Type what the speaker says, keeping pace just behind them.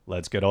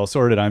Let's get all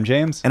sorted. I'm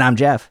James. And I'm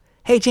Jeff.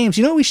 Hey, James,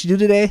 you know what we should do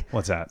today?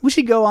 What's that? We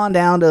should go on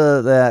down to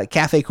the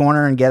cafe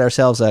corner and get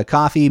ourselves a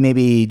coffee,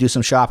 maybe do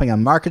some shopping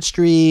on Market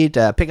Street,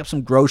 pick up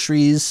some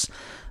groceries.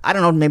 I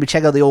don't know, maybe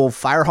check out the old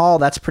fire hall.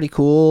 That's pretty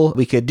cool.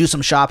 We could do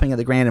some shopping at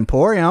the Grand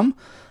Emporium,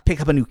 pick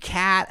up a new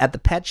cat at the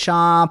pet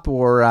shop,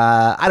 or,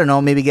 I don't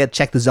know, maybe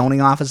check the zoning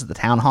office at the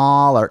town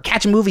hall, or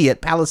catch a movie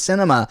at Palace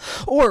Cinema.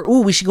 Or,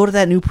 we should go to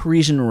that new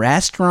Parisian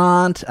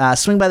restaurant,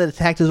 swing by the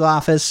detective's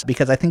office,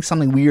 because I think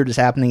something weird is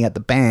happening at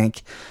the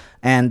bank.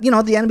 And,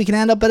 at the end, we can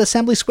end up at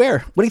Assembly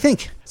Square. What do you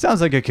think?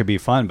 Sounds like it could be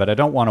fun, but I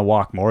don't want to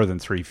walk more than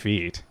 3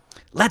 feet.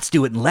 Let's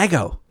do it in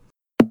Lego.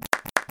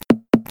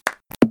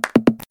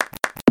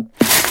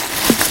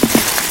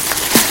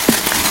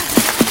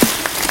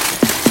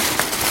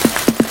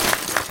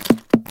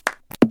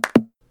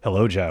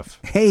 Hello, Jeff.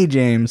 Hey,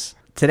 James.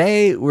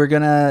 Today, we're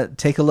going to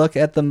take a look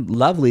at the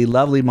lovely,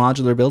 lovely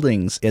modular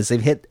buildings as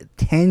they've hit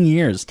 10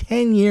 years.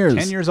 10 years.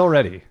 10 years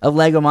already. Of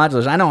Lego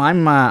modulars. I know,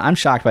 I'm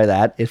shocked by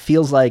that. It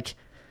feels like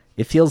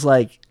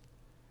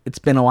it's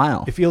been a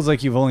while. It feels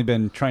like you've only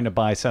been trying to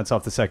buy sets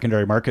off the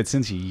secondary market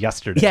since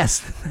yesterday.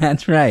 Yes,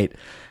 that's right.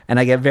 And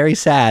I get very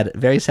sad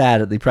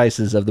at the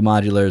prices of the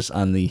modulars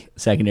on the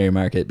secondary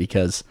market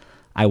because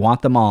I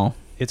want them all.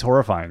 It's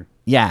horrifying.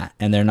 Yeah,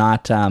 and they're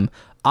not,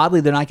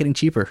 oddly, they're not getting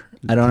cheaper.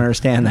 I don't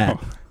understand that.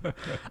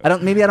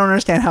 Maybe I don't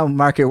understand how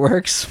market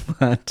works,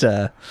 but...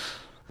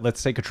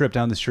 Let's take a trip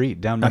down the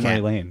street, down memory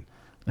lane.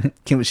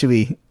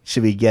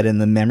 Should we get in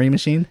the memory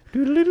machine?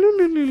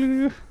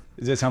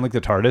 Does it sound like the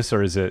TARDIS,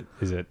 or is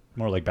it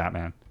more like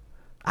Batman?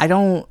 I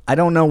don't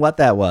know what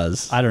that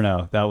was. I don't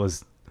know. That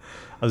was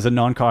a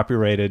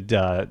non-copyrighted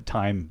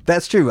time.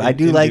 That's true. I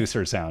do like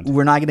inducer sound.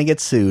 We're not going to get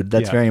sued.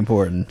 That's very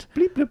important.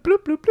 Bleep, bloop,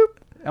 bloop, bloop, bloop.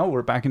 Oh,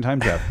 we're back in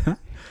time, Jeff.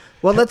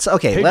 Well, let's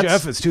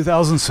Jeff, it's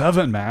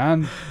 2007,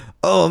 man.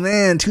 Oh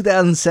man,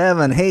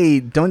 2007. Hey,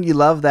 don't you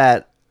love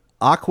that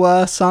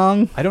Aqua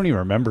song? I don't even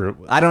remember.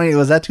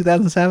 Was that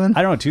 2007?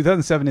 I don't know.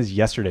 2007 is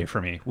yesterday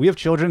for me. We have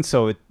children,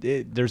 so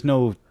there's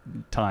no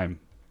time.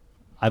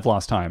 I've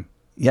lost time.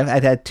 Yeah,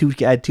 I had two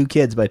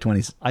kids by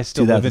 20. I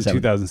still live in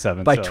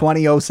 2007. By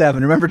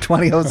 2007. Remember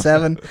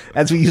 2007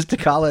 as we used to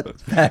call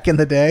it back in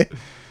the day?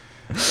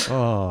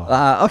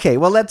 Oh. Okay,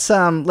 well let's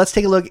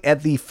take a look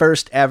at the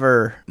first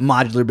ever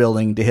modular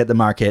building to hit the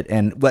market,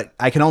 and what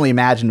I can only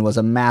imagine was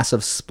a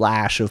massive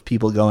splash of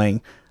people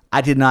going,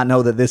 I did not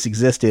know that this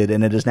existed,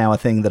 and it is now a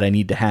thing that I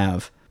need to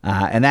have.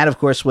 And that, of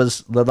course, was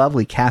the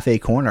lovely Cafe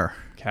Corner.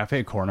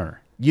 Cafe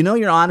Corner. You know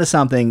you're onto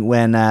something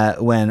when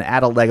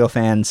adult Lego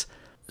fans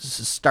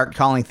start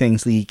calling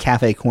things the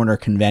Cafe Corner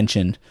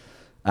convention,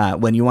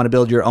 when you want to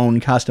build your own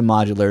custom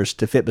modulars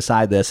to fit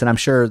beside this, and I'm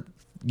sure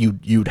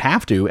you'd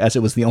have to, as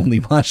it was the only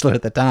modular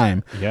at the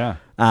time. Yeah.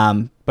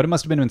 But it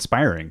must have been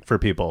inspiring for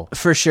people.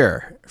 For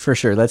sure.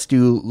 Let's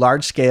do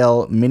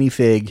large-scale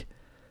minifig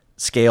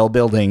scale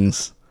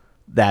buildings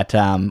that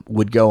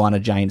would go on a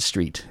giant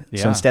street.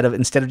 Yeah. So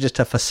instead of just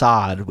a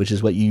facade, which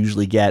is what you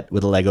usually get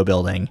with a Lego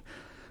building,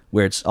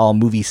 where it's all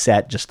movie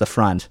set, just the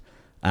front,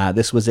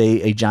 this was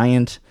a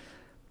giant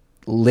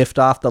lift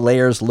off the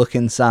layers, look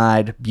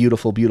inside,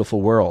 beautiful,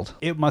 beautiful world.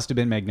 It must have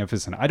been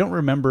magnificent. I don't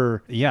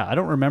remember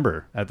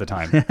at the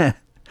time.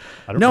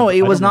 No,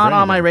 it was not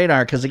on my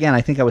radar because, again,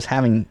 I think I was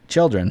having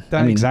children.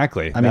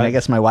 Exactly. I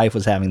guess my wife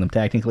was having them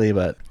technically,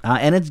 but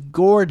and it's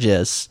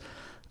gorgeous.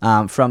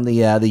 From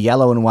the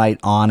yellow and white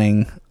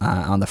awning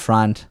on the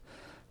front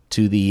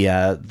to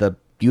the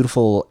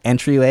beautiful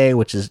entryway,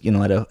 which is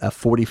at a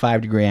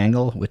 45-degree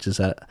angle, which is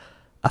a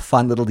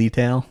fun little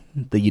detail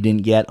that you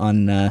didn't get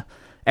on.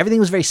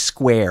 Everything was very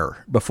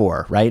square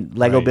before, right?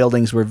 Lego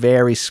buildings were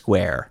very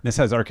square. This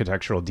has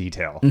architectural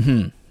detail.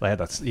 Mm-hmm.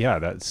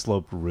 That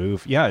sloped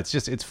roof. Yeah,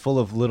 it's full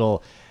of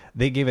little.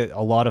 They gave it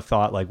a lot of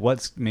thought. Like,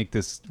 what's going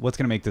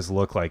to make this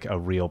look like a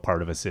real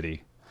part of a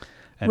city,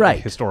 and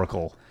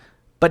historical.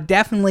 But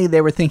definitely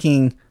they were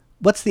thinking,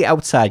 what's the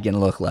outside going to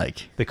look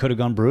like? They could have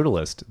gone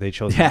brutalist. They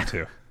chose not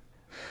to.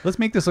 Let's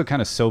make this look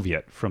kind of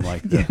Soviet from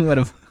like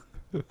the...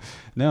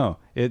 No,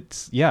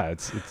 it's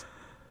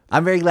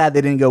I'm very glad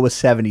they didn't go with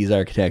 70s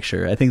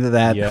architecture. I think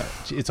that yeah,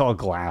 it's all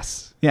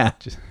glass. Yeah.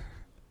 Just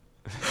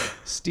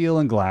steel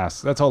and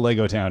glass. That's all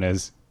Lego Town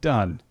is.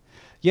 Done.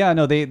 Yeah,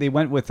 no, they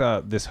went with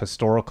this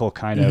historical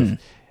kind of...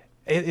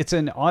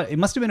 It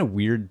must have been a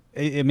weird...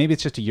 maybe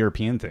it's just a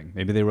European thing.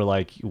 Maybe they were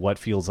like, what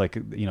feels like,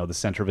 the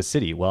center of a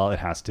city? Well, it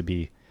has to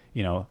be,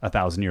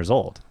 1,000 years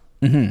old.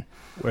 Mm-hmm.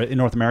 Where in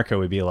North America,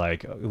 we'd be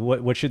like,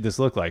 what should this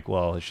look like?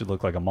 Well, it should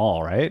look like a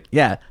mall, right?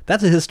 Yeah,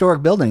 that's a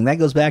historic building. That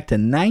goes back to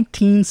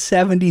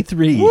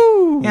 1973.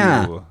 Woo!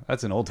 Yeah.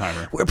 That's an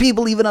old-timer. Were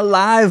people even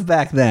alive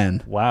back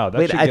then? Wow.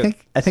 I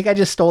think I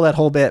just stole that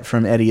whole bit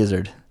from Eddie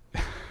Izzard.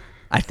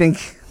 I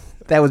think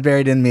that was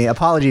buried in me.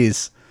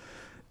 Apologies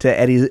to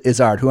Eddie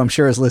Izzard, who I'm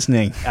sure is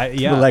listening to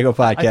the Lego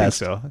podcast. I think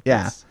so.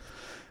 Yeah.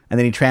 And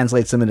then he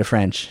translates them into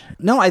French.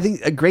 No, I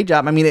think a great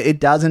job. I mean, it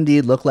does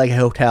indeed look like a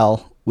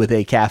hotel with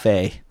a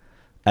cafe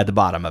at the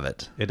bottom of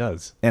it. It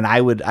does. And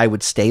I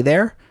would stay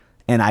there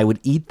and I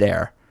would eat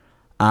there.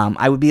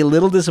 I would be a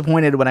little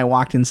disappointed when I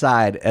walked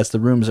inside, as the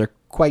rooms are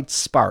quite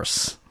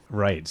sparse.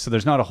 Right. So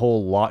there's not a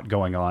whole lot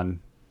going on.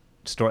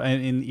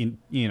 In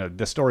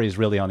the story is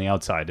really on the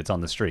outside. It's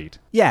on the street.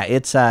 Yeah,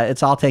 it's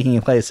all taking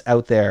place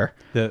out there.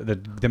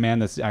 The man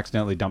that's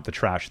accidentally dumped the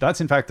trash. That's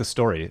in fact the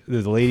story.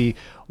 The lady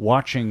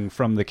watching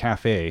from the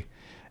cafe,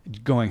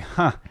 going,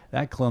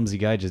 that clumsy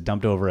guy just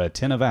dumped over a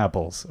tin of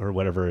apples or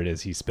whatever it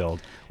is he spilled.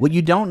 What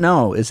you don't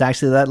know is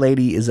actually that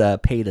lady is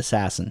a paid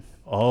assassin.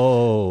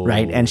 Oh,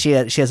 right, and she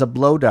has a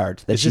blow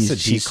dart that is this a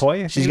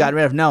decoy? She's gotten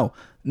rid of.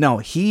 No,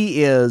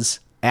 he is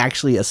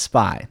actually a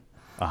spy.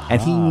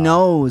 And he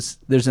knows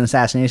there's an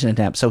assassination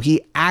attempt. So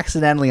he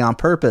accidentally, on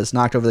purpose,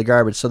 knocked over the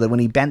garbage so that when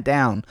he bent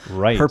down,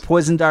 her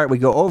poison dart would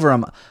go over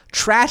him.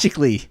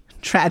 Tragically,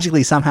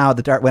 somehow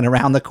the dart went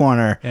around the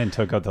corner. And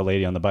took out the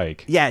lady on the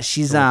bike. Yeah,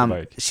 she's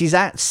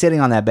sitting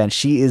on that bench.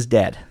 She is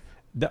dead.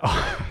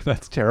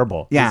 That's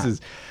terrible. Yeah.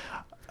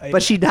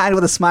 But she died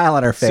with a smile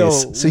on her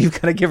face, so you've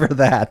got to give her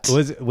that.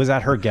 Was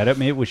that her get-up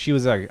mate? She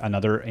was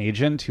another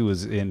agent who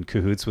was in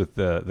cahoots with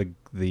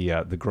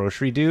the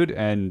grocery dude,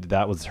 and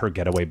that was her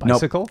getaway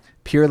bicycle? Nope.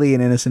 Purely an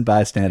innocent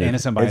bystander.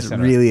 It's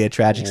really a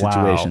tragic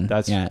situation.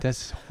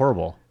 That's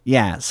horrible.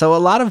 Yeah. So a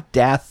lot of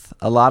death,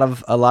 a lot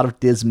of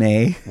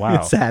dismay. Wow.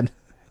 It's sad.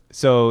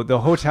 So the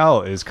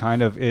hotel is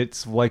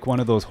it's like one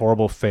of those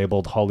horrible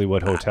fabled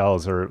Hollywood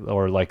hotels,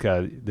 or like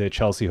the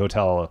Chelsea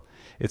Hotel.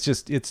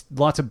 It's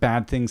lots of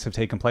bad things have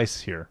taken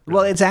place here. Really.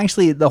 Well, it's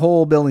actually the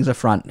whole building's a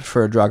front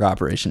for a drug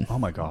operation. Oh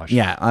my gosh.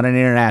 Yeah, on an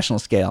international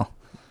scale.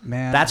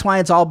 Man. That's why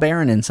it's all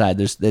barren inside.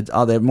 There's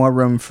more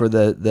room for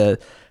the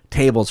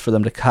tables for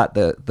them to cut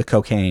the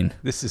cocaine.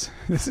 This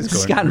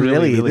is going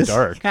really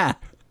dark. Yeah.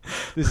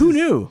 Who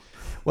knew?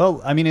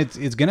 Well, I mean,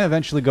 it's going to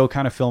eventually go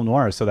kind of film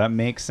noir, so that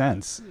makes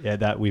sense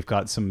that we've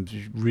got some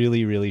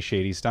really, really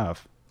shady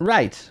stuff.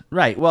 Right.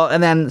 Well,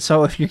 and then,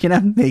 so if you're going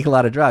to make a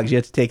lot of drugs, you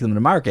have to take them to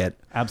market.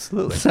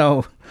 Absolutely.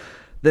 So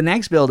the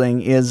next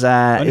building is...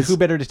 who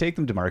better to take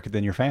them to market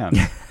than your fan?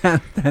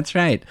 That's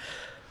right.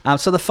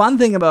 So the fun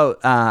thing about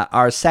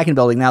our second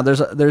building, now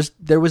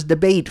there was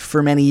debate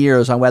for many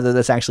years on whether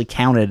this actually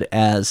counted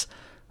as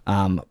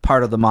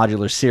part of the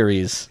modular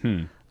series,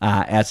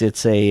 as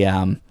it's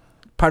a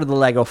part of the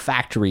Lego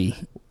factory.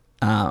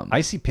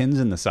 I see pins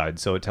in the side,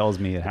 so it tells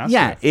me it has to.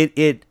 Yeah,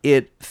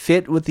 it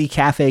fit with the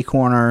cafe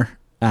corner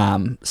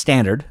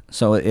standard,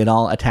 so it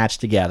all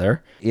attached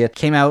together. It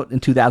came out in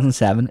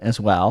 2007 as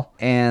well,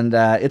 and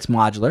it's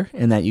modular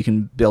in that you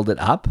can build it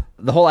up.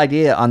 The whole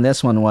idea on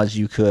this one was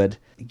you could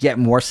get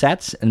more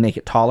sets and make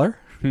it taller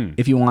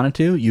if you wanted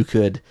to. You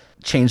could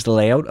change the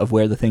layout of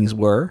where the things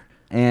were,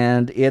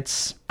 and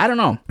it's, I don't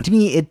know, to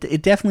me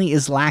it definitely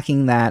is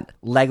lacking that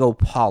Lego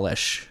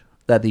polish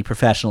that the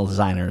professional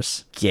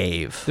designers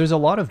gave. There's a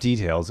lot of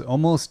details.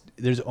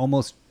 There's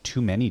almost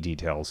too many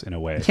details in a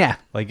way. Yeah.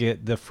 Like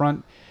the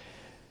front...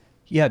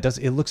 Yeah,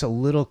 it looks a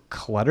little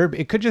cluttered.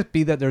 It could just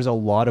be that there's a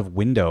lot of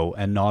window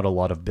and not a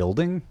lot of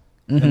building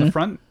in the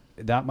front.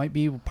 That might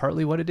be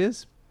partly what it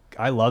is.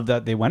 I love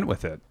that they went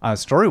with it.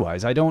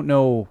 Story-wise, I don't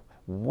know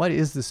what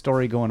is the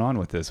story going on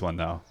with this one,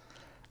 though.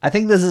 I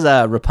think this is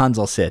a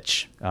Rapunzel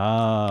sitch.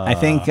 I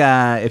think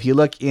if you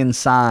look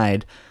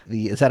inside,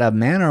 is that a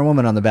man or a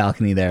woman on the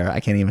balcony there? I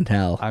can't even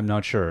tell. I'm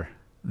not sure.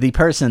 The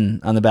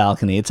person on the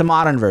balcony, it's a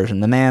modern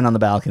version. The man on the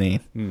balcony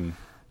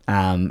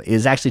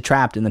is actually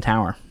trapped in the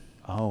tower.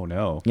 Oh,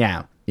 no.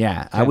 Yeah.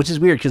 Which is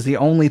weird because the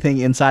only thing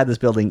inside this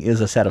building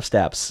is a set of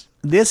steps.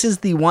 This is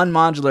the one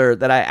modular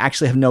that I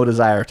actually have no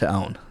desire to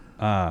own.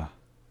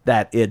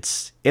 That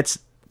it's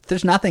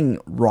there's nothing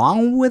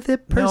wrong with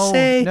it per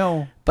se.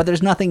 No. But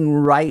there's nothing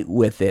right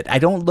with it. I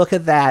don't look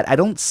at that. I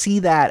don't see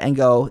that and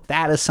go,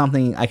 that is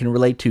something I can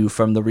relate to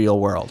from the real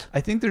world.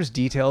 I think there's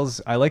details.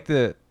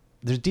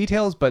 There's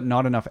details, but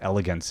not enough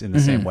elegance in the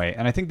same way.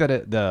 And I think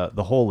that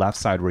the whole left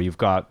side where you've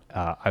got,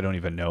 I don't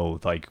even know,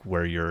 like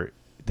where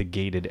the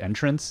gated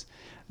entrance,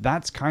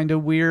 that's kind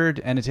of weird,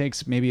 and it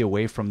takes maybe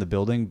away from the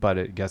building, but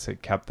I guess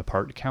it kept the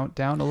part count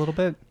down a little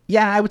bit.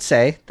 Yeah, I would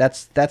say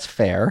that's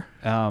fair.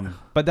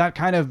 But that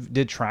kind of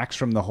detracts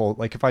from the whole,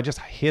 like if I just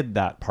hid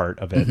that part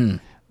of it,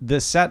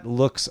 the set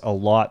looks a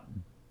lot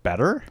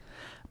better.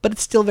 But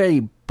it's still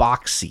very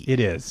boxy. It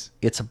is.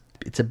 It's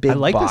a big box. I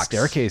like the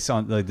staircase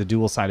on the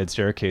dual-sided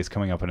staircase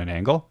coming up at an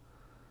angle.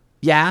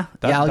 Yeah,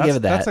 I'll give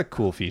it that. That's a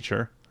cool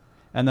feature.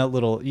 And that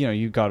little,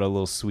 you've got a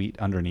little suite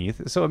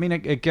underneath. So, I mean, I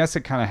guess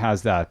it kind of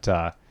has that,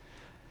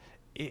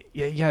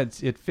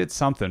 it fits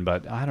something,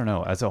 but I don't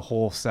know. As a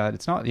whole set,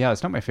 it's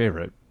not my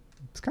favorite.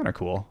 It's kind of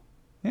cool.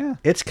 Yeah.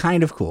 It's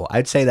kind of cool.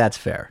 I'd say that's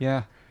fair.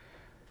 Yeah.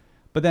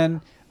 But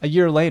then a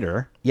year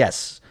later.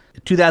 Yes.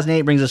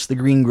 2008 brings us to the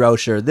Green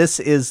Grocer.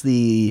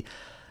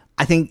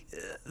 I think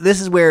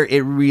this is where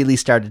it really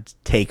started to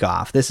take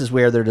off. This is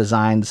where their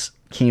designs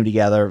came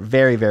together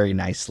very, very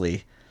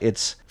nicely.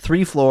 It's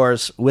 3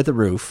 floors with a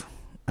roof.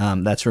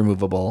 That's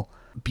removable.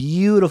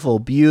 Beautiful,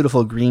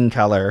 beautiful green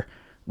color,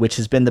 which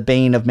has been the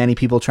bane of many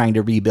people trying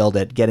to rebuild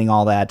it, getting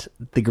all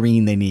the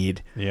green they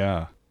need.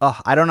 Yeah. Oh,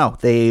 I don't know.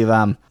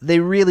 They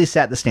really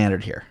set the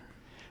standard here.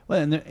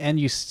 Well, and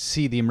you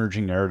see the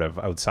emerging narrative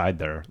outside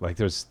there. Like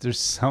there's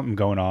something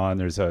going on.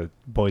 There's a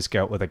Boy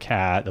Scout with a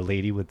cat, a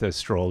lady with a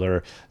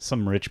stroller,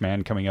 some rich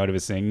man coming out of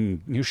his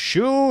thing. You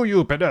shoo,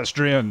 you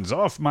pedestrians,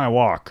 off my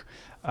walk.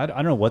 I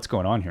don't know what's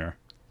going on here.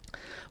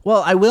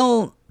 Well, I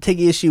will take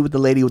issue with the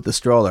lady with the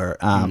stroller.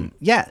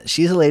 Yeah,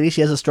 she's a lady.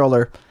 She has a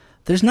stroller.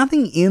 There's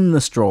nothing in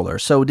the stroller.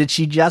 So did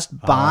she just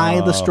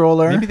buy the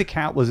stroller? Maybe the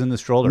cat was in the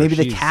stroller. Maybe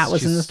the cat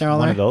was in the stroller.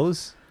 One of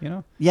those, you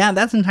know? Yeah,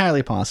 that's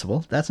entirely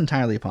possible.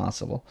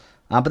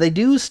 But they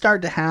do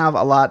start to have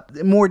a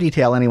lot more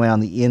detail anyway on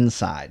the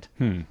inside.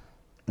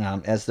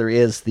 As there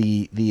is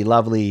the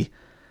lovely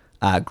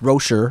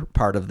grocer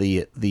part of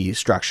the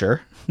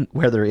structure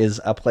where there is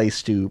a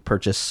place to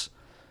purchase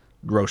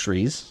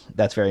groceries.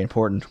 That's very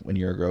important when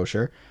you're a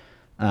grocer.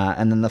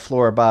 And then the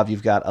floor above,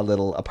 you've got a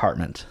little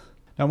apartment.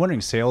 Now, I'm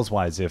wondering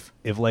sales-wise if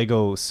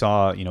Lego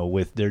saw, you know,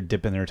 with their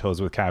dipping their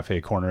toes with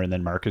Cafe Corner and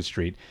then Market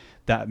Street,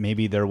 that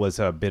maybe there was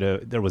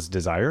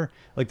desire.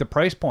 Like the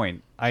price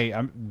point,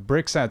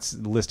 Bricksat's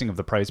listing of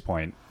the price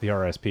point, the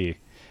RSP,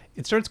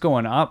 it starts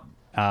going up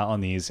on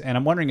these, and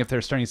I'm wondering if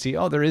they're starting to see,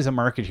 there is a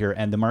market here,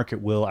 and the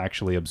market will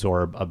actually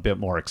absorb a bit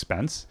more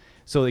expense.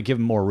 So they give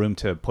them more room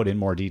to put in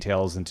more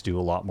details and to do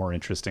a lot more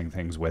interesting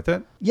things with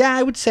it. Yeah,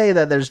 I would say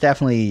that there's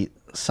definitely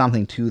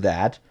something to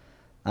that.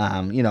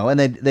 You know, and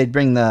they'd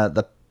bring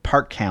the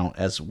part count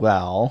as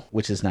well,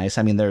 which is nice.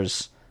 I mean,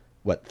 there's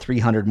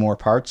 300 more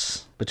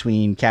parts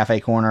between Cafe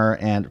Corner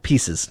and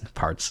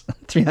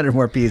 300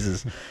 more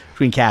pieces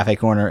between Cafe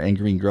Corner and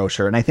Green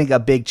Grocer. And I think a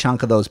big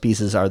chunk of those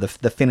pieces are the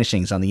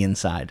finishings on the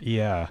inside.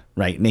 Yeah.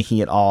 Right. Making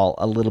it all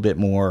a little bit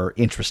more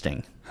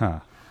interesting.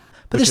 Huh.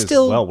 But Which there's is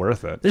still well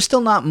worth it. There's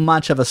still not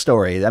much of a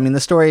story. I mean, the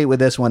story with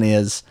this one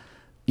is,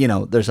 you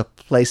know, there's a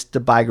place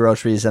to buy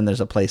groceries and there's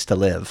a place to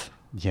live.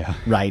 Yeah.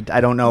 Right. I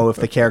don't know if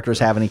the characters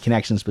have any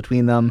connections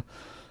between them,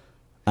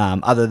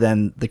 other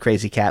than the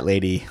crazy cat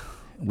lady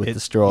with the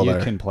stroller.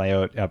 You can play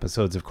out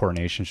episodes of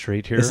Coronation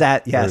Street here. Is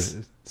that, yes.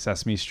 Or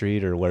Sesame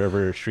Street or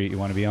whatever street you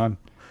want to be on.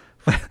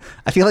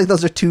 I feel like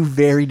those are two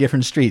very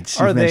different streets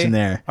you've mentioned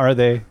there. Are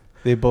they?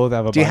 They both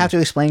have a Do you have to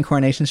explain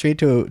Coronation Street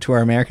to our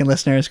American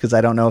listeners? Because I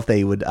don't know if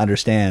they would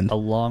understand. A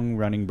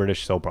long-running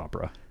British soap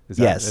opera. Is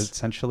that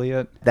essentially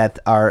it? That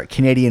our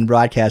Canadian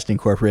Broadcasting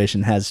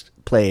Corporation has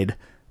played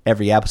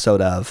every episode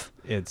of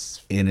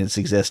in its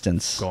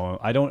existence.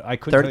 I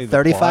couldn't tell you the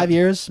 35 plot.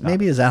 Jeff.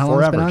 Maybe? Is that how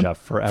long it's been on? Jeff,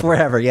 forever.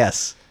 Forever,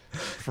 yes.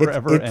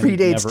 Forever. It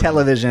predates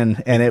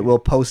television, and it will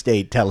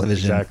post-date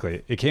television.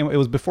 Exactly. It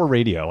was before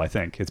radio, I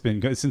think. It's been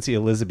good since the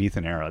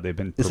Elizabethan era. They've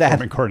been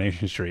performing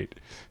Coronation Street.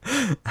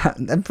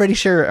 I'm pretty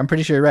sure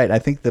you're right. I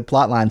think the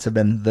plot lines have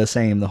been the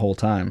same the whole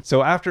time.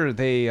 So after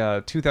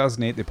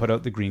 2008, they put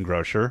out the Green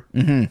Grocer.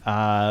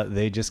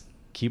 They just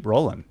keep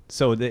rolling.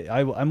 So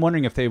I'm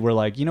wondering if they were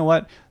like, you know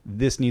what,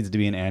 this needs to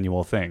be an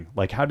annual thing.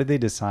 Like, how did they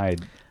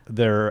decide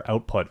their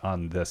output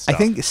on this stuff? I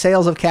think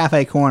sales of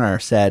Cafe Corner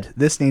said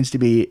this needs to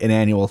be an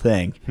annual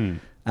thing,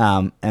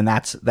 and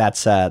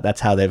that's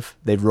how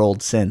they've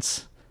rolled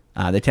since.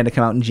 They tend to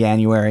come out in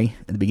January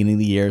at the beginning of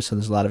the year, so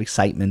there's a lot of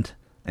excitement.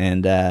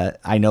 And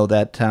I know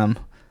that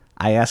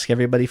I ask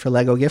everybody for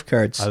Lego gift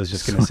cards. I was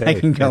just going to say,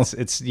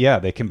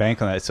 they can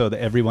bank on that, so that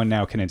everyone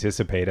now can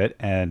anticipate it.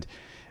 And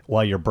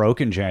while you're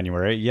broke in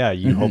January,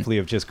 you hopefully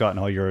have just gotten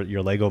all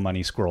your Lego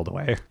money squirreled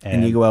away.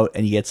 And you go out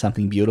and you get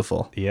something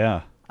beautiful.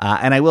 Yeah.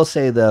 And I will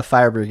say the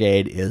fire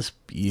brigade is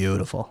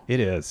beautiful. It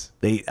is.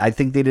 I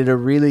think they did a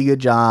really good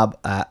job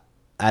at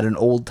an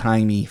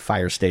old-timey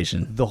fire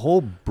station. The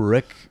whole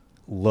brick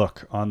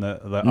look on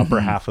the upper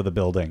half of the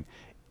building,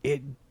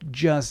 it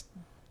just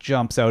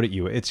jumps out at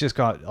you. It's just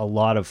got a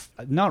lot of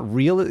it's not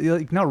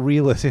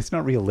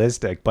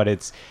realistic, but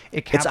it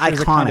captures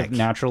iconic. a kind of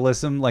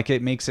naturalism. Like,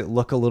 it makes it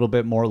look a little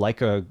bit more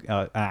like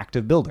a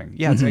active building.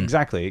 Yeah,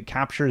 exactly. It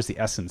captures the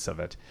essence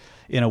of it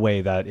in a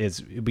way that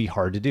it'd be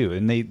hard to do,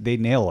 and they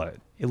nail it.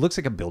 It looks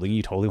like a building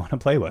you totally want to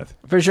play with.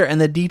 For sure,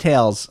 and the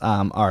details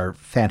are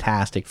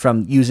fantastic.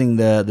 From using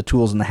the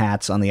tools and the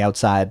hats on the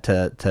outside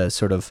to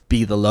sort of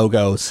be the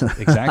logos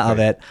of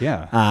it.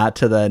 Yeah.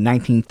 To the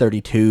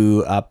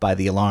 1932 up by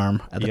the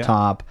alarm at the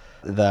top.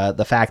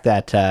 The fact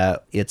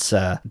that it's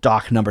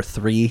dock number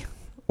 3,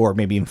 or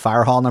maybe even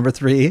fire hall number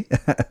 3,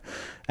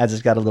 as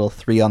it's got a little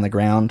 3 on the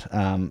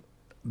ground.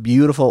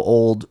 Beautiful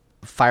old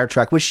fire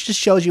truck, which just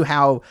shows you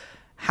how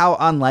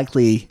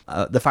unlikely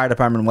the fire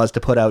department was to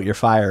put out your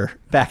fire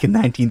back in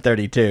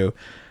 1932.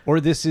 Or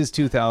this is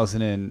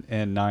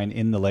 2009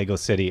 in the Lego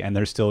City, and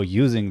they're still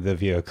using the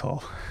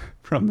vehicle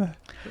from the...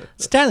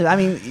 Stanley, I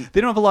mean...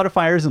 They don't have a lot of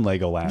fires in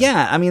Legoland.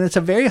 Yeah, I mean, it's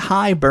a very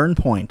high burn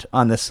point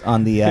on the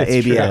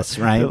ABS,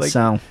 true. right? Like,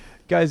 so...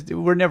 Guys,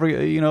 we're never,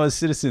 as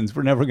citizens,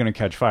 we're never going to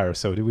catch fire.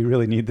 So do we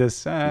really need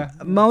this?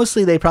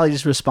 Mostly, they probably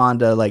just respond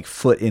to, like,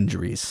 foot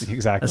injuries.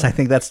 Exactly. I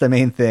think that's the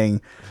main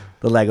thing.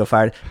 The Lego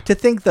fire. To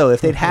think, though,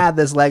 if they'd had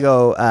this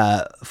Lego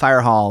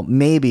fire hall,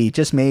 maybe,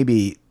 just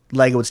maybe,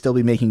 Lego would still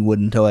be making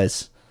wooden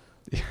toys.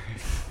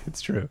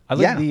 It's true. I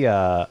like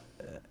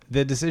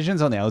the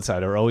decisions on the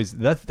outside are always,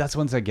 that's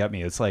ones that get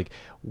me. It's like,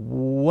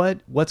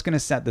 what's going to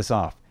set this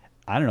off?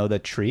 I don't know, the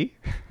tree?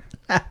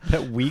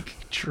 That weak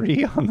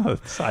tree on the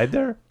side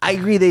there. I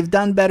agree. They've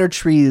done better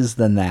trees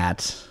than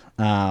that.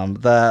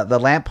 The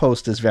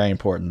lamppost is very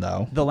important,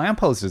 though. The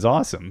lamppost is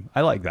awesome.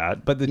 I like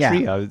that. But the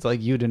tree, it's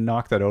like you'd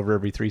knock that over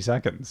every 3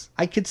 seconds.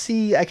 I could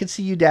see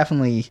you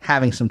definitely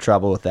having some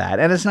trouble with that.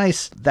 And it's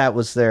nice that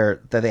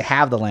they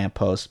have the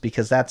lamppost,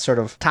 because that sort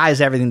of ties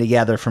everything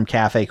together from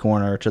Cafe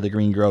Corner to the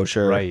Green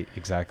Grocer. Right,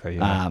 exactly.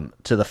 Yeah.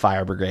 To the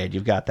fire brigade.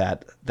 You've got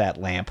that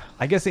lamp.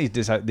 I guess they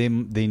decided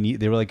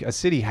they were like, a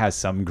city has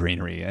some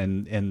greenery,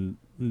 and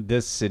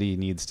this city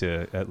needs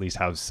to at least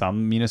have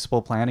some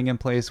municipal planning in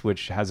place,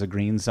 which has a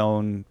green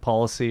zone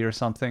policy or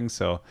something.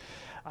 So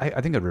I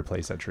think I'd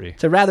replace that tree.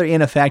 It's a rather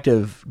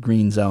ineffective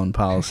green zone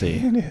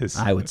policy. It is.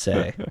 I would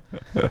say.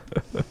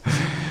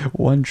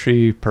 1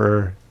 tree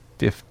per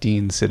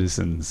 15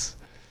 citizens.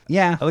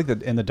 Yeah. I like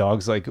that. And the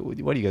dog's like,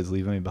 what are you guys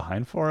leaving me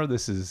behind for?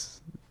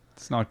 It's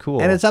not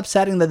cool. And it's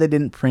upsetting that they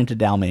didn't print a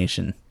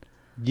Dalmatian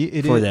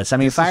for this. I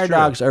mean, fire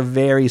dogs are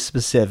very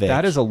specific.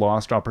 That is a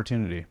lost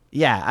opportunity.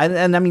 Yeah.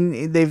 And I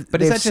mean,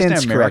 But is that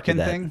just an American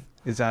thing?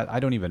 Is that, I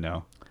don't even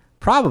know.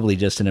 Probably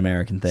just an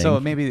American thing. So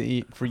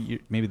maybe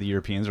the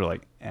Europeans are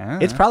like,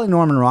 It's probably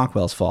Norman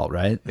Rockwell's fault,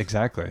 right?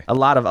 Exactly. A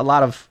lot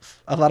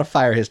of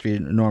fire history,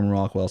 Norman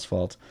Rockwell's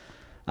fault.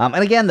 And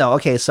again, though,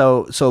 okay,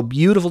 so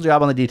beautiful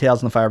job on the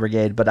details in the fire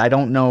brigade, but I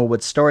don't know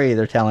what story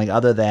they're telling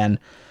other than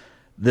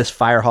this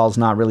fire hall's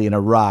not really in a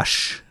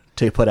rush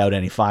to put out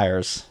any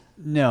fires.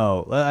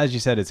 No, as you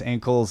said, it's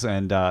ankles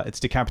and it's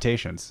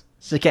decapitations.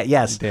 So,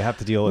 yes. They have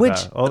to deal with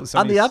that. Oh,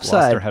 on the upside,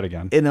 lost their head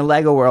again. In the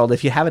Lego world,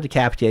 if you have a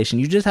decapitation,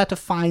 you just have to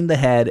find the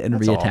head and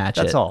reattach it.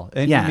 That's all.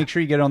 And make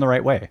sure you get it on the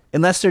right way.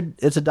 Unless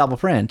it's a double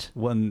print.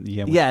 And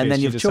then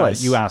you have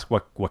choice. You ask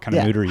what kind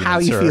of mood are you in, how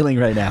are you feeling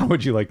right now?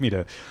 Would you like me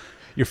to...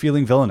 You're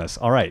feeling villainous.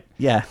 All right.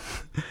 Yeah.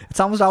 It's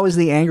almost always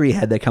the angry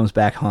head that comes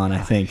back on, I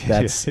think.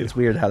 It's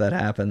weird how that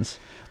happens.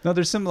 No,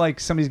 there's some, like,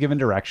 somebody's giving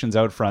directions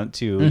out front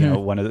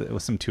to,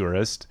 some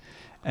tourist.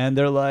 And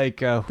they're like,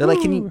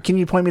 can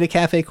you point me to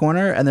Cafe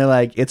Corner? And they're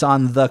like, it's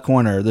on the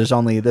corner.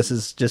 This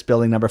is just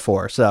building number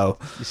 4. So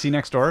you see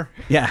next door?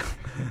 Yeah.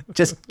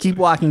 Just keep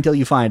walking until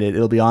you find it.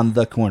 It'll be on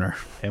the corner.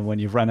 And when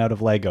you've run out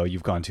of Lego,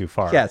 you've gone too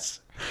far. Yes.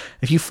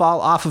 If you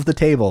fall off of the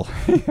table,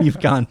 you've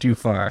gone too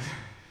far.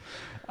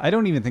 I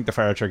don't even think the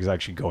fire truck is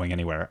actually going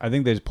anywhere. I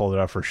think they just pulled it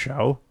out for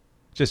show,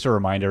 just to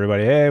remind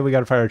everybody, hey, we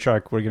got a fire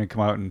truck. We're going to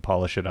come out and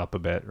polish it up a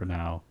bit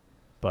now,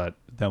 but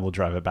then we'll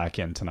drive it back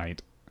in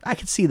tonight. I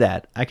could see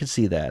that.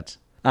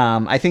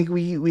 I think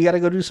we got to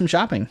go do some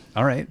shopping.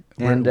 All right.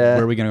 And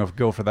where are we going to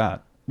go for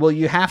that? Well,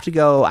 you have to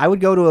go. I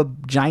would go to a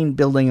giant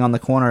building on the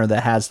corner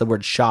that has the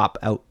word shop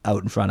out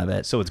in front of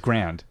it. So it's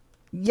grand.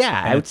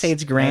 Yeah, I would say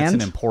it's grand.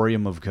 It's an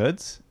emporium of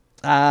goods.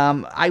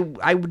 I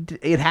would.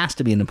 It has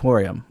to be an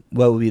emporium.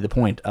 What would be the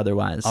point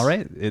otherwise? All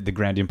right, the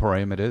Grand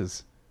Emporium it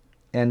is.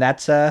 And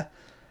that's where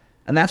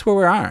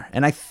we are.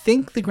 And I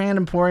think the Grand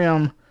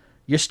Emporium,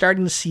 you're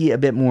starting to see a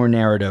bit more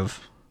narrative.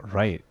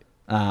 Right.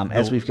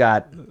 As we've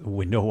got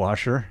window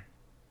washer.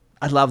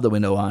 I love the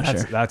window washer.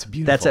 That's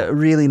beautiful. That's a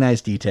really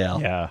nice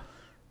detail. Yeah.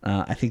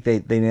 I think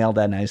they nailed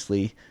that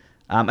nicely.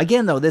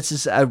 Again, though, this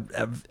is a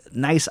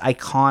nice,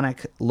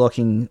 iconic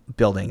looking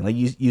building. Like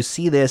you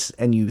see this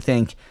and you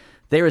think,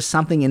 there is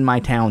something in my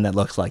town that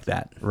looks like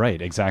that.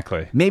 Right,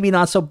 exactly. Maybe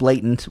not so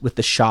blatant with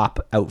the shop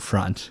out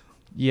front.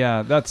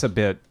 Yeah, that's a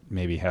bit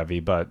maybe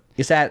heavy, but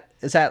is that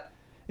it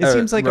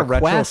seems like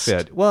request? A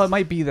retrofit. Well, it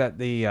might be that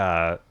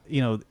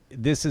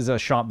this is a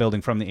shop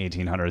building from the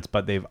 1800s,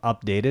 but they've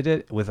updated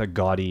it with a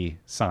gaudy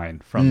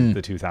sign from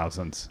the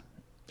 2000s.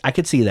 I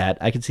could see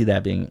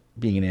that being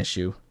an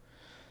issue.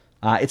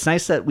 It's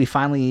nice that we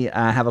finally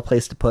have a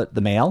place to put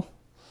the mail.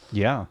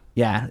 Yeah.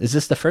 Yeah. Is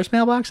this the first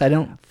mailbox? I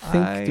don't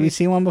think. Did we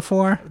see one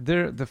before?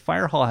 The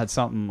fire hall had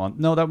something on.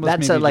 No,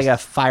 that's like a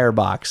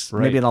firebox.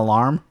 Right. Maybe an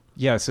alarm.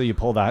 Yeah. So you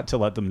pull that to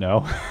let them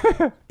know.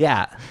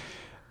 Yeah.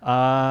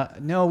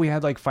 No, we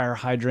had like fire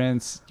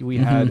hydrants. We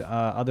had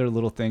other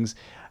little things.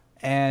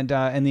 And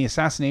in the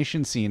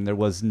assassination scene, there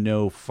was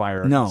no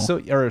fire. No.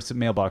 Or it's a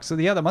mailbox. So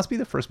yeah, that must be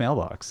the first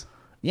mailbox.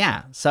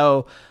 Yeah.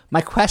 So my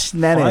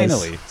question then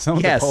finally, some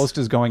of the post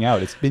is going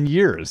out. It's been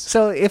years.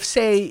 So if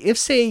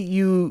say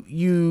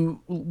you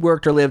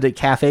worked or lived at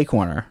Cafe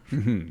Corner,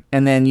 and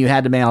then you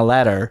had to mail a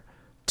letter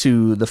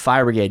to the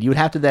fire brigade, you would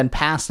have to then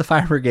pass the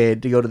fire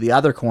brigade to go to the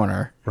other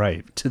corner,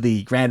 right, to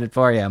the Grand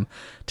Emporium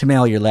to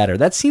mail your letter.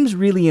 That seems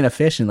really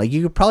inefficient. Like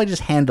you could probably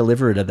just hand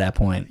deliver it at that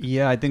point.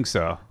 Yeah, I think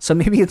so. So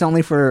maybe it's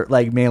only for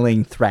like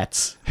mailing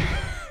threats.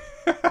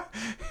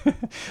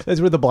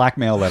 That's where the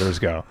blackmail letters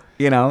go.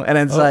 And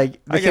it's like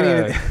I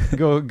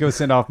gotta go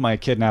send off my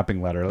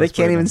kidnapping letter. They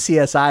can't even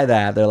CSI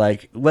that. They're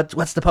like,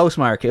 what's the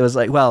postmark? It was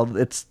like, well,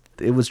 it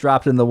was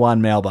dropped in the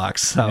one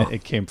mailbox. So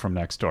it came from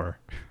next door.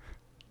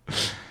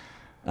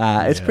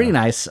 It's pretty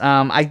nice.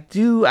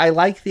 I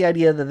like the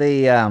idea that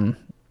they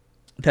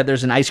that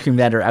there's an ice cream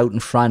vendor out in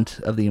front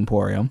of the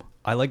Emporium.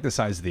 I like the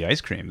size of the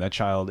ice cream. That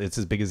child, it's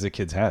as big as the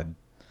kid's head.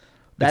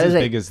 That's as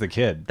big as the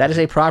kid. That is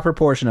a proper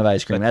portion of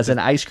ice cream. As an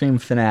ice cream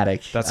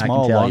fanatic, that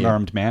small,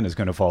 long-armed man is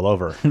going to fall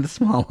over. The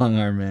small,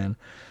 long-armed man.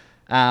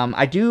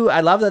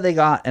 I love that they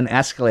got an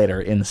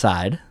escalator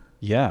inside.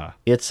 Yeah.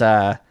 It's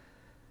I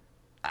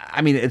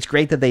mean, it's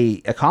great that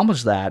they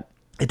accomplished that.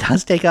 It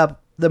does take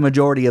up the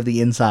majority of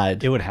the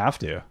inside. It would have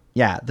to.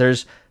 Yeah, there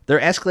are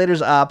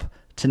escalators up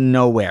to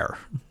nowhere.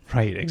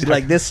 Right, exactly.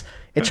 Like this,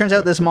 it turns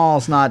out this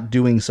mall's not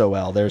doing so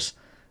well.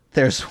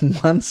 There's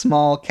one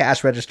small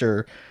cash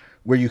register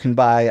where you can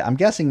buy, I'm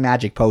guessing,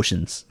 magic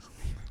potions.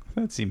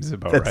 That seems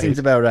about right. That seems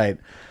about right.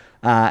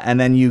 And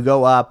then you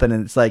go up, and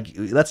it's like,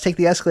 let's take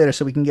the escalator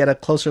so we can get a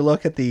closer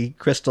look at the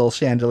crystal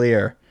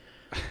chandelier.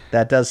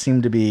 That does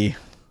seem to be...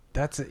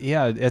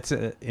 It's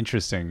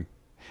interesting.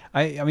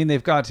 I mean,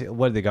 they've got,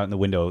 what have they got in the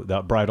window?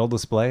 The bridal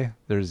display.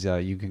 There's,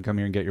 you can come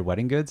here and get your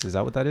wedding goods. Is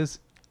that what that is?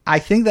 I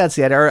think that's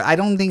it. Or I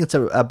don't think it's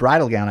a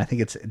bridal gown. I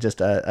think it's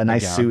just a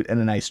nice suit and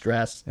a nice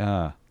dress.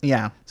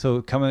 Yeah.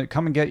 So come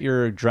and get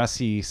your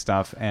dressy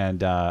stuff,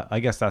 and I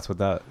guess that's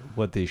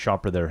what the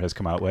shopper there has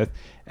come out with,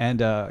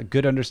 and a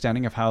good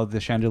understanding of how the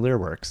chandelier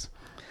works.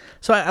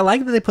 So I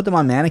like that they put them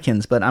on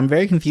mannequins, but I'm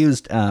very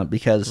confused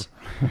because,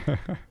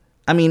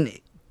 I mean,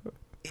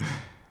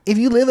 if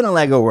you live in a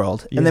Lego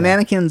world and the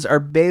mannequins are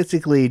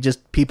basically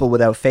just people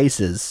without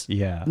faces,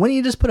 wouldn't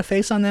you just put a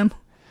face on them?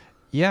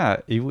 Yeah,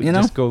 you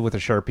just go with a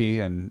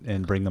Sharpie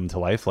and bring them to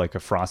life like a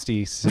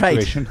Frosty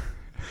situation. Right.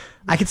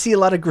 I could see a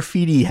lot of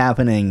graffiti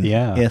happening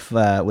if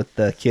with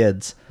the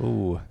kids.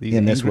 Ooh, these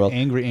in this world.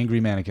 angry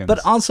mannequins.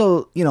 But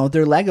also,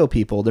 they're Lego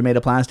people. They're made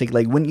of plastic.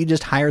 Like, wouldn't you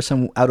just hire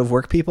some out of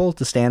work people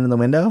to stand in the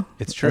window?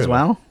 It's true as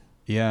well.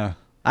 Yeah.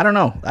 I don't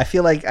know. I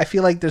feel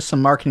like there's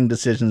some marketing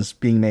decisions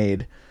being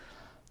made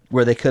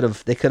where they could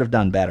have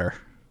done better.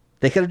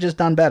 They could have just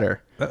done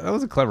better. That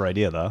was a clever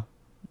idea, though.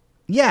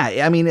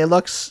 Yeah, I mean, it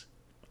looks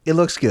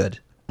good.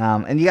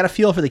 And you got to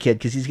feel for the kid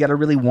because he's got a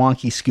really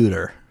wonky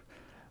scooter.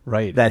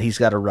 Right. That he's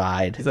got to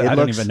ride. I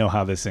don't even know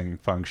how this thing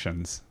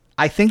functions.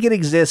 I think it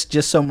exists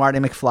just so Marty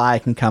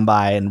McFly can come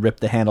by and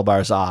rip the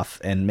handlebars off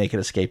and make it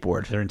a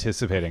skateboard. They're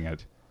anticipating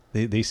it.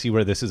 They see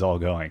where this is all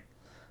going.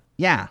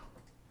 Yeah,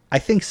 I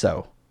think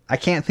so. I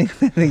can't think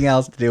of anything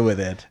else to do with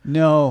it.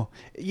 No.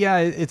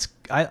 Yeah,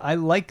 I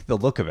like the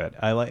look of it.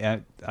 I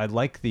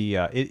like the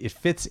it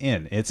fits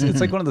in. It's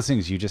like one of those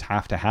things you just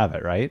have to have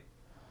it, right?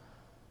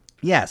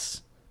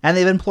 Yes. And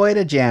they've employed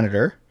a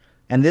janitor,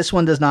 and this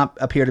one does not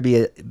appear to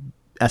be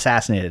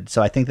assassinated.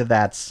 So I think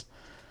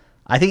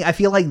I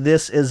feel like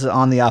this is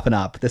on the up and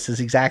up. This is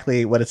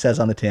exactly what it says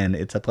on the tin.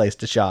 It's a place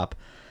to shop.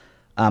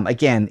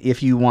 Again,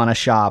 if you want to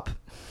shop.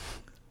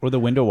 Or the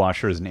window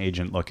washer is an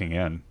agent looking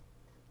in.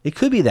 It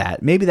could be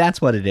that. Maybe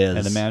that's what it is.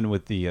 And the man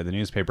with the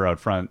newspaper out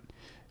front,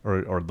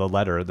 or the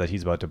letter that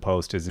he's about to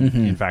post, is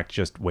in fact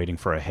just waiting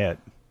for a hit.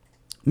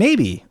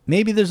 Maybe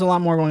there's a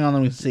lot more going on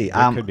than we can see.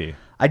 It could be.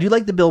 I do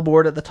like the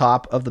billboard at the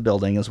top of the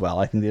building as well.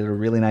 I think they did a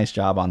really nice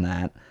job on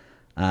that.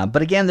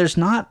 But again, there's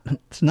not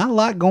a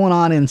lot going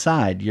on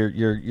inside.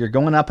 You're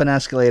going up an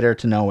escalator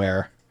to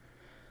nowhere,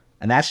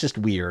 and that's just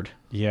weird.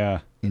 Yeah.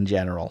 In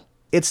general,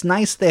 it's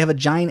nice they have a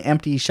giant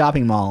empty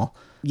shopping mall,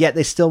 yet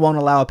they still won't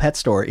allow a pet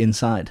store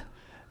inside.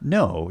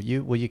 No,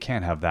 you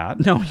can't have that.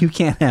 No, you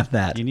can't have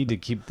that. You need to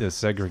keep the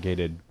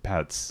segregated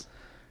pets.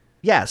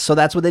 Yeah, so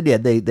that's what they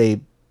did.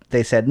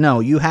 They said, no,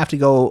 you have to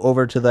go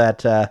over to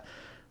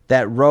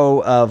that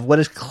row of what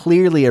is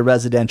clearly a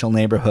residential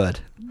neighborhood.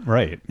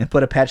 Right. And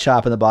put a pet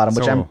shop in the bottom,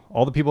 so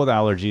all the people with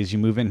allergies, you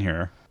move in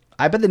here.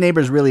 I bet the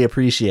neighbors really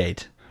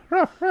appreciate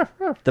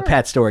the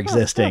pet store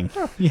existing.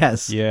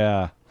 Yes.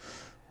 Yeah.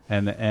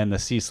 And the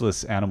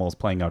ceaseless animals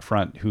playing out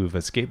front who've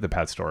escaped the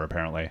pet store,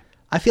 apparently.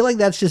 I feel like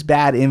that's just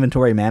bad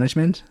inventory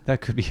management.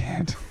 That could be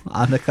it.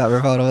 On the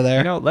cover photo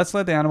there. Let's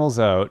let the animals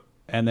out,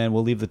 and then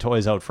we'll leave the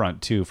toys out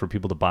front, too, for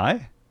people to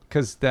buy,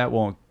 because that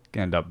won't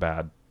end up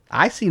bad.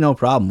 I see no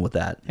problem with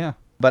that. Yeah.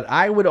 But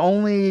I would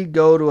only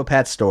go to a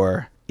pet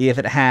store if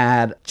it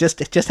had just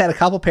had a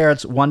couple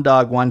parrots, one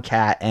dog, one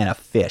cat, and a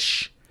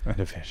fish. And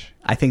a fish.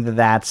 I think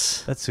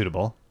that's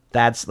suitable.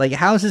 That's like,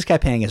 how is this guy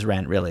paying his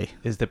rent, really?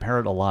 Is the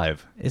parrot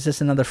alive? Is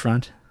this another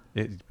front?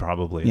 It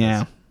probably is.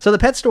 Yeah. So the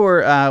pet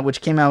store,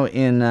 which came out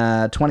in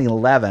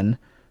 2011,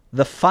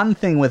 the fun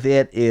thing with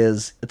it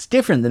is it's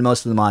different than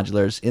most of the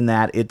modulars in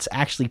that it's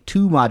actually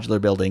two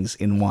modular buildings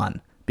in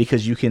one,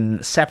 because you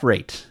can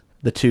separate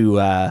the two.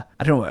 I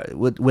don't know.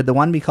 Would the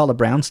one be called a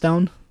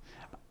brownstone?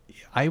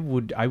 I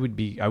would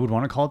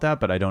want to call it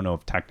that, but I don't know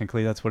if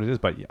technically that's what it is.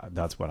 But yeah,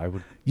 that's what I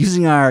would.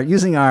 Using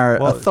our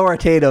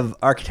authoritative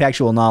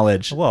architectural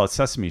knowledge. Well, it's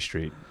Sesame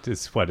Street.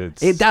 It's what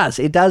it's. It does.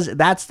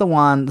 That's the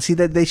one. See,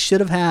 that they should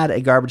have had a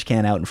garbage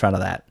can out in front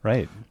of that.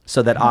 Right.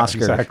 So that Oscar.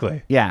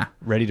 Exactly. Yeah.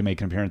 Ready to make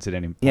an appearance at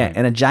any point. Yeah,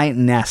 and a giant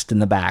nest in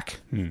the back.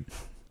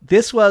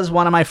 This was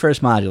one of my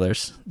first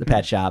modulars, the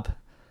pet shop.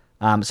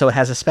 So it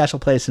has a special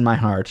place in my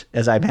heart,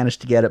 as I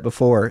managed to get it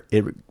before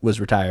it was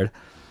retired.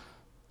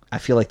 I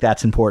feel like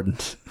that's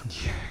important.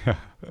 Yeah.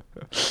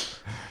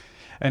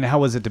 And how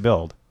was it to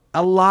build?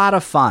 A lot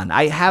of fun.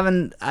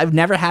 I've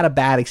never had a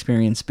bad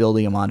experience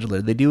building a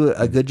modular. They do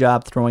a good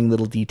job throwing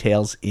little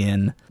details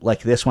in.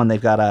 Like this one, they've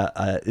got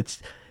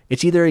it's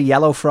either a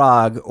yellow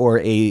frog or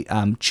a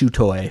chew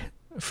toy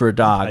for a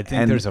dog. I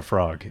think there's a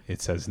frog.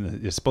 It says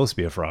it's supposed to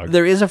be a frog.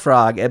 There is a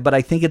frog, but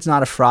I think it's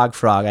not a frog.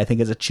 I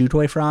think it's a chew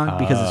toy frog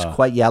because it's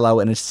quite yellow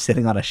and it's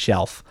sitting on a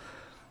shelf.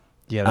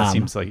 Yeah, that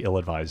seems like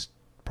ill-advised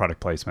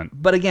product placement.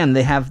 But again,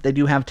 they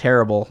do have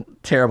terrible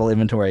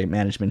inventory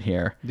management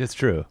here. It's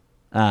true.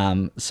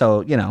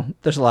 So,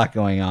 there's a lot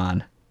going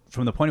on.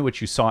 From the point at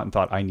which you saw it and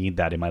thought, I need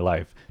that in my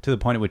life, to the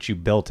point at which you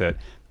built it,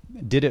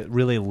 did it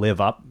really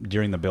live up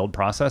during the build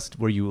process?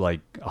 Were you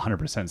like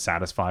 100%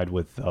 satisfied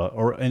with,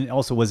 and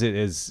also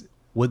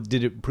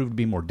did it prove to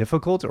be more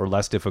difficult or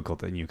less difficult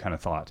than you kind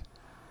of thought?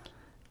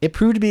 It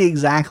proved to be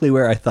exactly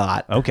where I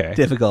thought. Okay.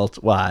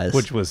 Difficult was.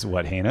 Which was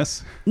what,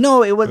 heinous?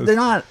 No, it was. They're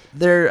not.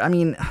 They're. I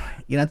mean,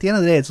 at the end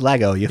of the day, it's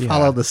Lego. You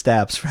follow the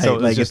steps, right? So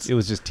it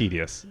was just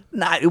tedious.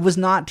 It was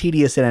not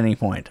tedious at any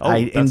point. Oh,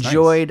 I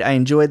enjoyed. Nice. I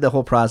enjoyed the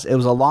whole process. It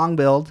was a long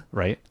build.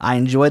 Right. I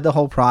enjoyed the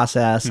whole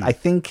process. I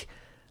think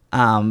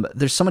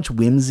there's so much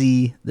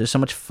whimsy. There's so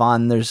much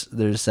fun. There's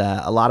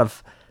a lot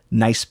of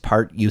nice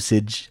part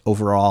usage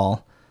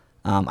overall.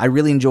 I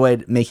really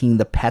enjoyed making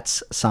the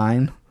pets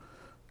sign.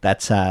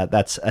 That's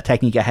a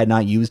technique I had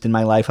not used in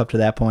my life up to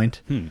that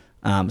point.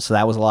 So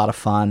that was a lot of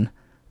fun.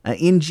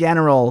 In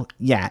general,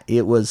 yeah,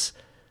 it was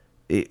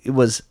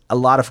a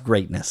lot of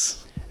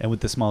greatness. And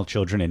with the small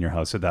children in your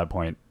house at that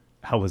point,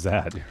 how was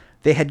that?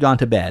 They had gone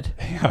to bed.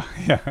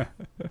 Yeah.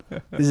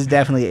 This is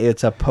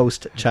it's a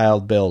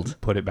post-child build.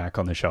 Put it back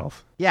on the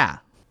shelf. Yeah.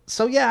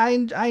 So yeah,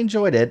 I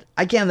enjoyed it.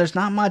 Again, there's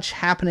not much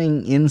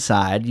happening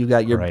inside. You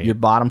got your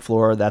bottom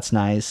floor. That's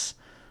nice.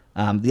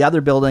 The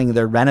other building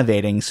they're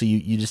renovating, so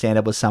you just end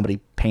up with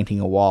somebody painting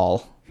a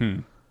wall,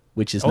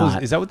 which is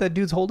not. Is that what that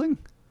dude's holding?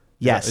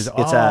 Yes,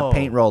 it's a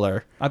paint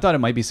roller. I thought it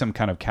might be some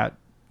kind of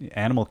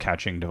animal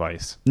catching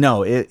device.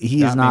 No,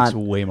 he is not. That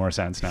makes way more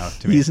sense now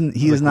to me.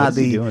 He is not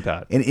doing with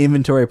that? An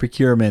inventory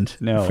procurement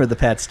No. for the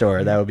pet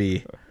store. That would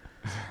be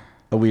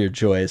a weird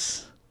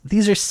choice.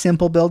 These are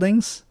simple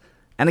buildings,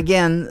 and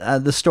again,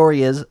 the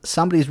story is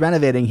somebody's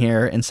renovating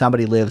here and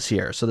somebody lives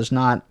here. So there's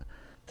not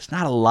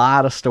a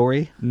lot of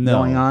story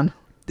going on.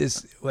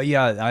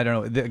 I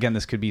don't know. Again,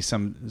 this could be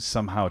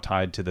somehow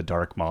tied to the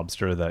dark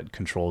mobster that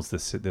controls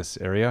this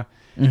area,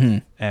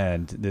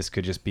 and this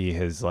could just be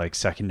his like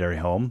secondary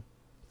home,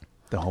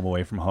 the home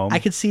away from home. I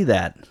could see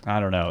that. I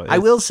don't know. I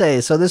will say,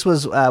 so this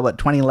was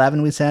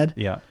 2011 we said.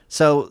 Yeah.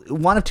 So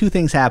one of two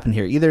things happened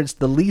here. Either it's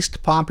the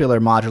least popular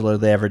modular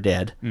they ever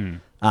did,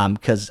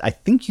 because I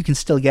think you can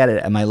still get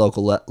it at my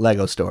local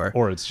Lego store,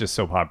 or it's just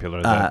so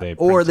popular that they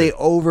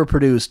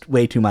overproduced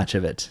way too much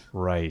of it.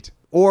 Right.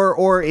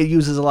 Or it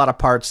uses a lot of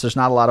parts. There's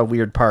not a lot of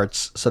weird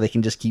parts, so they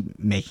can just keep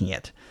making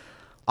it.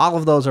 All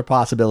of those are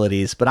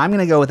possibilities, but I'm going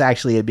to go with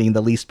actually it being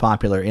the least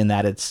popular in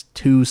that it's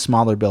two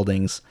smaller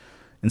buildings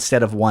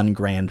instead of one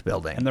grand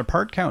building. And their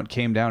part count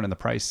came down and the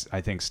price,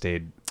 I think,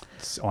 stayed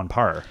on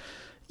par.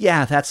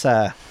 Yeah, that's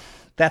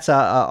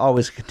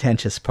always a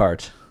contentious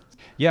part.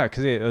 Yeah,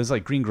 because it was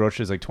like Green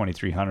Grocery is like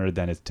 $2,300,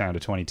 then it's down to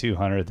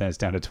 $2,200, then it's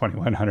down to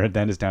 $2,100,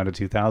 then it's down to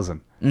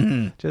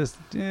 $2,000. Just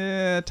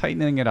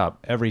tightening it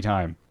up every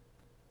time.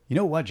 You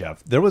know what,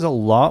 Jeff? There was a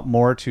lot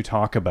more to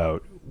talk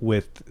about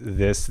with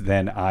this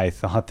than I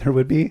thought there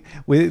would be.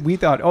 We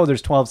thought,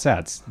 there's 12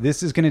 sets.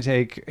 This is going to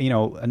take,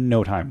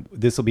 no time.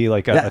 This will be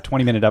like a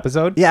 20-minute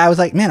episode. Yeah, I was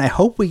like, man, I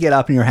hope we get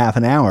up near half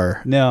an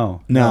hour.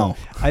 No.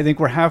 I think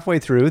we're halfway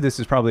through. This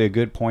is probably a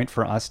good point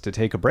for us to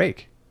take a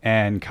break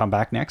and come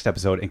back next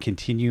episode and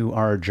continue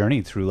our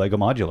journey through Lego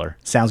Modular.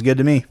 Sounds good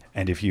to me.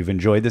 And if you've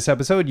enjoyed this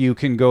episode, you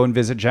can go and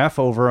visit Jeff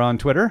over on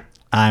Twitter.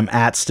 I'm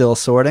at Still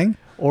Sorting.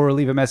 Or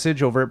leave a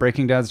message over at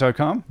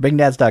breakingdads.com.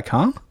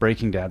 Breakingdads.com?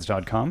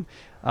 Breakingdads.com.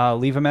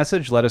 Leave a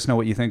message. Let us know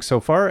what you think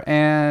so far.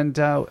 And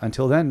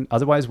until then,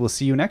 otherwise, we'll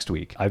see you next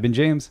week. I've been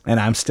James. And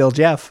I'm still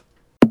Jeff.